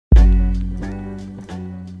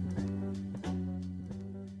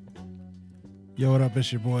Yo, what up?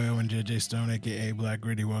 It's your boy Owen JJ Stone, aka Black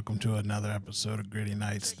Gritty. Welcome to another episode of Gritty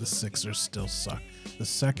Nights. The Sixers still suck. The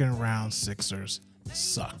second round Sixers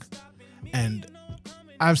suck. And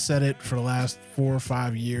I've said it for the last 4 or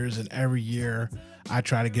 5 years, and every year I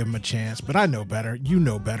try to give them a chance, but I know better. You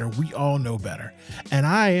know better. We all know better. And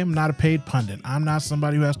I am not a paid pundit. I'm not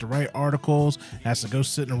somebody who has to write articles, has to go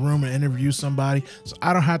sit in a room and interview somebody. So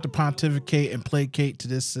I don't have to pontificate and placate to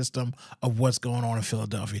this system of what's going on in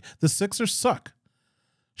Philadelphia. The Sixers suck.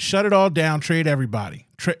 Shut it all down. Trade everybody.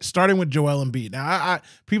 Starting with Joel Embiid. Now,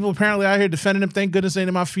 people apparently out here defending him. Thank goodness ain't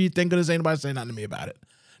in my feed. Thank goodness ain't nobody saying nothing to me about it.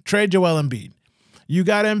 Trade Joel Embiid. You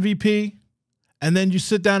got MVP. And then you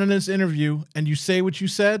sit down in this interview and you say what you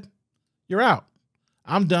said, you're out.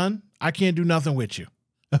 I'm done. I can't do nothing with you.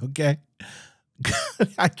 Okay?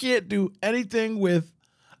 I can't do anything with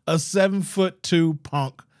a 7'2"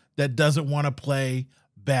 punk that doesn't want to play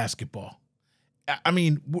basketball. I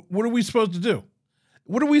mean, what are we supposed to do?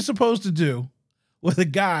 What are we supposed to do with a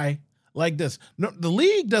guy like this? No, the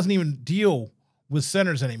league doesn't even deal with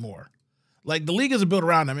centers anymore. Like, the league isn't built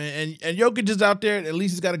around him, and Jokic is out there. At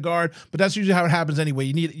least he's got a guard, but that's usually how it happens anyway.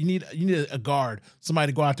 You need a guard,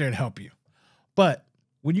 somebody to go out there and help you. But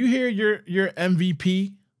when you hear your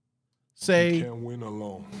MVP say, "You can't win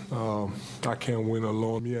alone," I can't win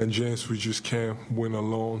alone. Me and James, we just can't win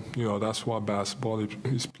alone. You know, that's why basketball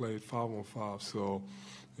is played 5-on-5. So,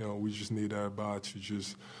 you know, we just need everybody to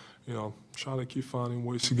just, you know, try to keep finding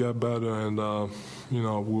ways to get better, and you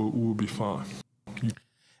know, we'll be fine.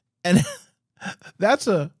 And that's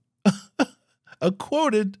a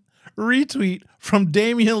quoted retweet from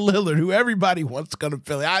Damian Lillard, who everybody wants to come to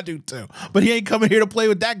Philly. I do too. But he ain't coming here to play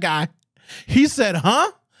with that guy. He said,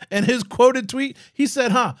 huh? In his quoted tweet, he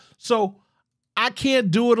said, huh? So I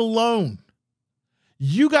can't do it alone.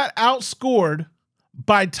 You got outscored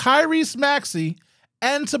by Tyrese Maxey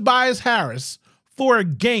and Tobias Harris for a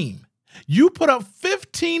game. You put up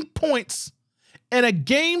 15 points in a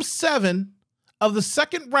game 7 of the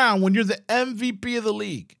second round when you're the MVP of the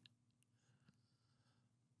league.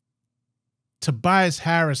 Tobias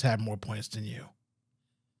Harris had more points than you.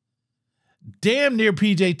 Damn near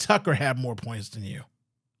PJ Tucker had more points than you.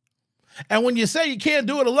 And when you say you can't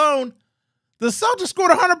do it alone, the Celtics scored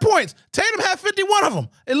 100 points. Tatum had 51 of them.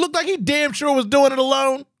 It looked like he damn sure was doing it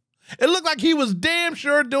alone. It looked like he was damn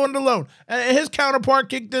sure doing it alone. And his counterpart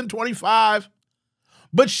kicked in 25.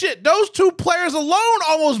 But shit, those two players alone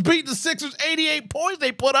almost beat the Sixers' 88 points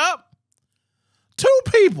they put up. 2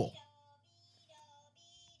 people.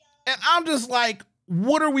 And I'm just like,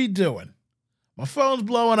 what are we doing? My phone's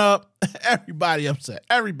blowing up. Everybody upset.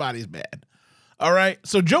 Everybody's mad. All right.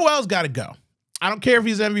 So Joel's got to go. I don't care if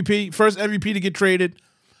he's MVP, first MVP to get traded.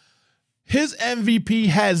 His MVP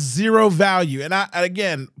has zero value. And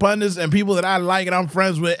again, pundits and people that I like and I'm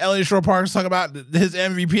friends with, Elliot Shore Parks, talk about his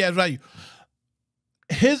MVP has value.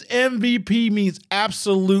 His MVP means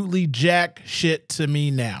absolutely jack shit to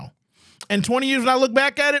me now. In 20 years, when I look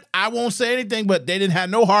back at it, I won't say anything, but they didn't have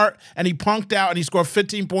no heart, and he punked out, and he scored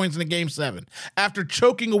 15 points in a game 7 after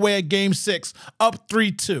choking away at game 6, up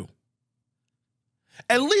 3-2.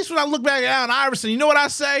 At least when I look back at Allen Iverson, you know what I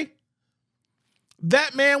say?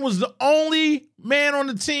 That man was the only man on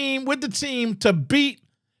the team, with the team, to beat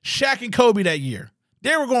Shaq and Kobe that year.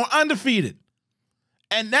 They were going undefeated.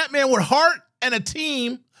 And that man with heart and a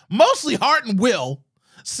team, mostly heart and will,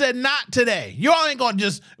 said not today. Y'all ain't going to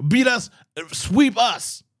just beat us, sweep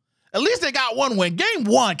us. At least they got one win. Game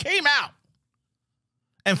 1 came out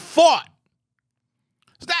and fought.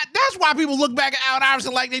 That's why people look back at Allen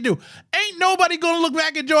Iverson like they do. Ain't nobody going to look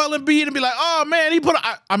back at Joel Embiid and be like, oh, man,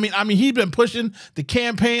 I mean, he's been pushing the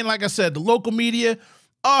campaign, like I said, the local media.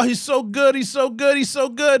 Oh, he's so good, he's so good, he's so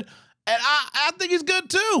good. And I think he's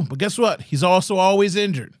good too. But guess what? He's also always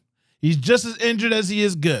injured. He's just as injured as he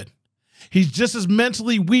is good. He's just as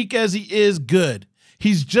mentally weak as he is good.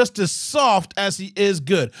 He's just as soft as he is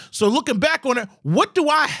good. So looking back on it, what do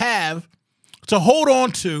I have to hold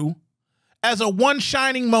on to as a one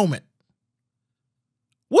shining moment?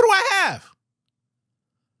 What do I have?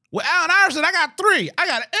 With Allen Iverson, I got 3. I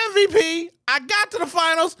got an MVP, I got to the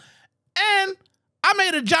finals, and I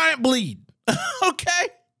made a giant bleed. Okay?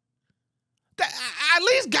 I at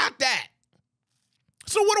least got that.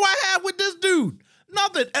 So what do I have with this dude?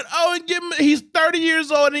 Nothing. And he's 30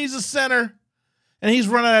 years old and he's a center and he's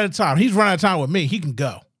running out of time. He's running out of time with me. He can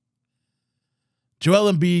go.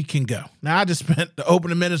 Joel Embiid can go. Now, I just spent the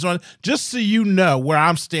opening minutes on it just so you know where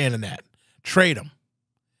I'm standing at. Trade him.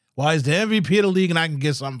 Well, he's the MVP of the league and I can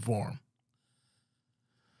get something for him.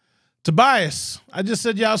 Tobias, I just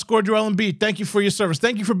said y'all scored Joel Embiid. Thank you for your service.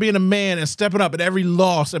 Thank you for being a man and stepping up at every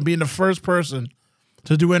loss and being the first person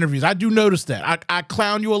to do interviews. I do notice that. I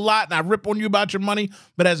clown you a lot and I rip on you about your money,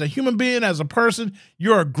 but as a human being, as a person,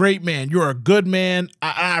 you're a great man. You're a good man.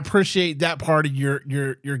 I appreciate that part of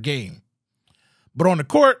your game. But on the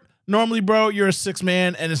court, normally, bro, you're a 6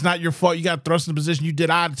 man and it's not your fault. You got thrust in the position you did.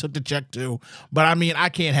 I took the check too. But I mean, I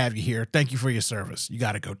can't have you here. Thank you for your service. You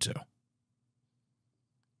got to go too.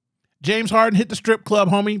 James Harden hit the strip club,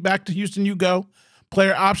 homie. Back to Houston you go.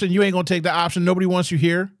 Player option. You ain't going to take the option. Nobody wants you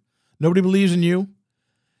here. Nobody believes in you.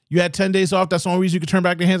 You had 10 days off. That's the only reason you could turn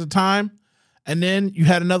back the hands of time. And then you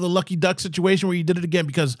had another lucky duck situation where you did it again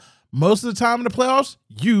because most of the time in the playoffs,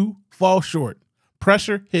 you fall short.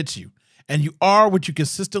 Pressure hits you. And you are what you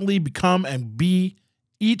consistently become and be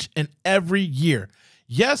each and every year.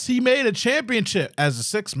 Yes, he made a championship as a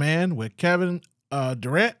 6 man with Kevin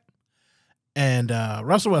Durant and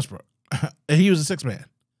Russell Westbrook. He was a 6 man.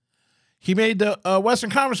 He made the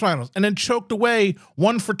Western Conference Finals and then choked away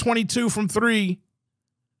 1 for 22 from 3,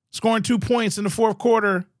 scoring 2 points in the fourth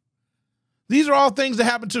quarter. These are all things that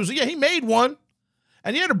happen too. So yeah, he made one.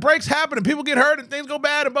 And yeah, the breaks happen and people get hurt and things go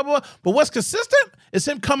bad and blah, blah, blah. But what's consistent is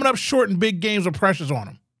him coming up short in big games with pressures on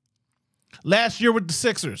him. Last year with the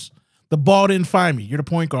Sixers, the ball didn't find me. You're the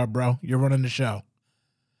point guard, bro. You're running the show.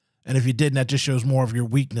 And if you didn't, that just shows more of your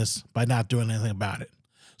weakness by not doing anything about it.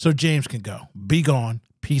 So James can go. Be gone.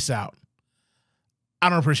 Peace out. I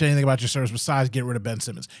don't appreciate anything about your service besides getting rid of Ben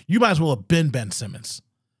Simmons. You might as well have been Ben Simmons.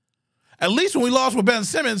 At least when we lost with Ben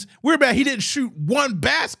Simmons, we were bad. He didn't shoot one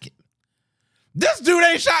basket. This dude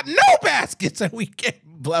ain't shot no baskets and we get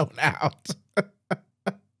blown out.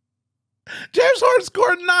 James Harden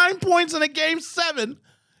scored 9 points in a game 7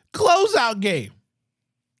 closeout game.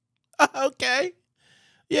 Okay.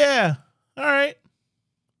 Yeah. All right.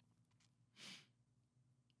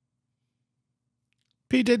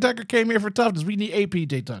 PJ Tucker came here for toughness. We need 8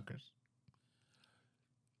 PJ Tuckers.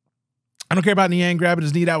 I don't care about Niang grabbing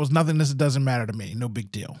his knee. That was nothing. This doesn't matter to me. No big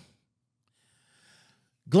deal.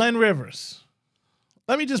 Glenn Rivers.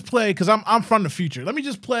 Let me just play, because I'm from the future. Let me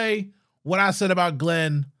just play what I said about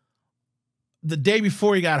Glenn the day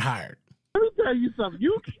before he got hired. Let me tell you something.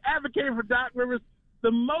 You advocated for Doc Rivers,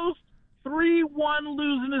 the most 3-1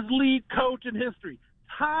 losingest league coach in history.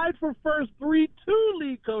 Tied for first 3-2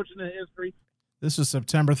 league coach in the history. This is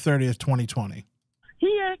September 30th, 2020.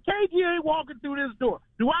 KG ain't walking through this door.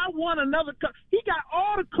 Do I want another coach? He got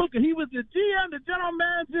all the cooking. He was the GM, the general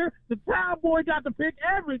manager, the town boy, got to pick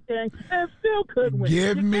everything, and still couldn't win.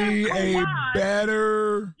 Give me a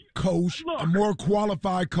better coach, a more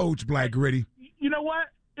qualified coach, Black Gritty. You know what?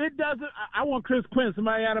 It doesn't. I want Chris Quinn,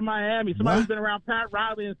 somebody out of Miami, somebody who's been around Pat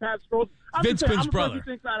Riley and Pat Stroll. Vince Quinn's brother.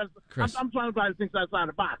 I'm trying to think outside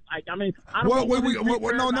the box. I mean, I don't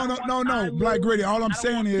know. No, Black Gritty. All I'm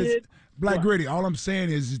saying is, Black Gritty, all I'm saying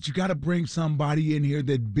is that you got to bring somebody in here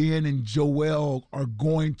that Ben and Joel are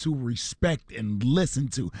going to respect and listen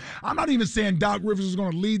to. I'm not even saying Doc Rivers is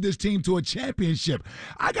going to lead this team to a championship.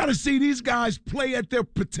 I got to see these guys play at their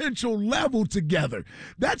potential level together.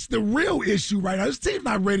 That's the real issue right now. This team's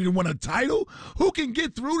not ready to win a title. Who can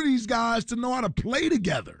get through to these guys to know how to play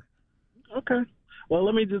together? Okay. Well,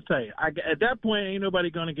 let me just tell you, at that point, ain't nobody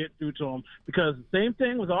going to get through to him because the same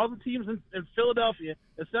thing with all the teams in Philadelphia,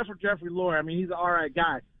 except for Jeffrey Lurie. I mean, he's an all right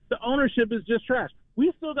guy. The ownership is just trash.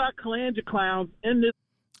 We still got clowns in this.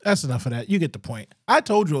 That's enough of that. You get the point. I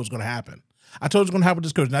told you it was going to happen. I told you it was going to happen with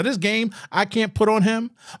this coach. Now, this game, I can't put on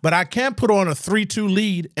him, but I can put on a 3-2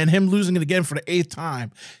 lead and him losing it again for the 8th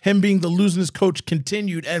time. Him being the losingest coach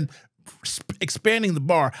continued and expanding the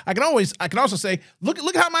bar. I can also say,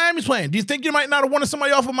 look how Miami's playing. Do you think you might not have wanted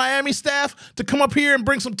somebody off of Miami staff to come up here and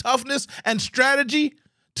bring some toughness and strategy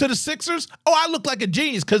to the Sixers? Oh, I look like a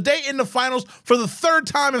genius because they in the finals for the 3rd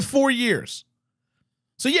time in 4 years.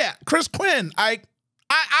 So yeah, Chris Quinn, I'm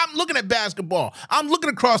looking at basketball. I'm looking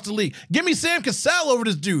across the league. Give me Sam Cassell over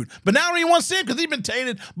this dude. But now I don't even want Sam because he's been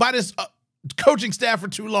tainted by this coaching staff for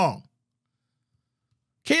too long.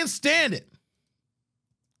 Can't stand it.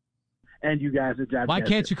 And you guys are job. Why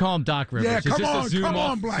can't you call him Doc Rivers? Yeah, Is this a zoom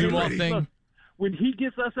off thing? Look, when he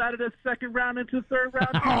gets us out of the 2nd round into 3rd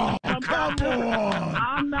round, come on!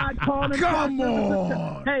 I'm not calling him. Come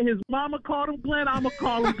on! Hey, his mama called him Glenn. I'm gonna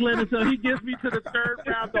call him Glenn until he gets me to the 3rd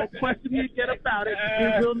round. Don't question me again about it.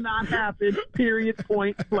 It will not happen. Period.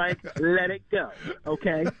 Point blank. Let it go.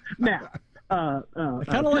 Okay. Now, I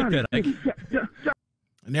kind of like that.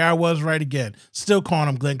 And there I was right again, still calling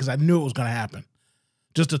him Glenn because I knew it was going to happen.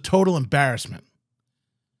 Just a total embarrassment.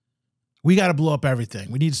 We got to blow up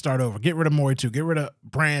everything. We need to start over. Get rid of Morey too. Get rid of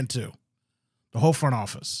Brand too. The whole front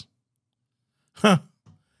office. Huh.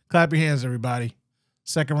 Clap your hands, everybody.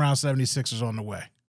 2nd round 76ers on the way.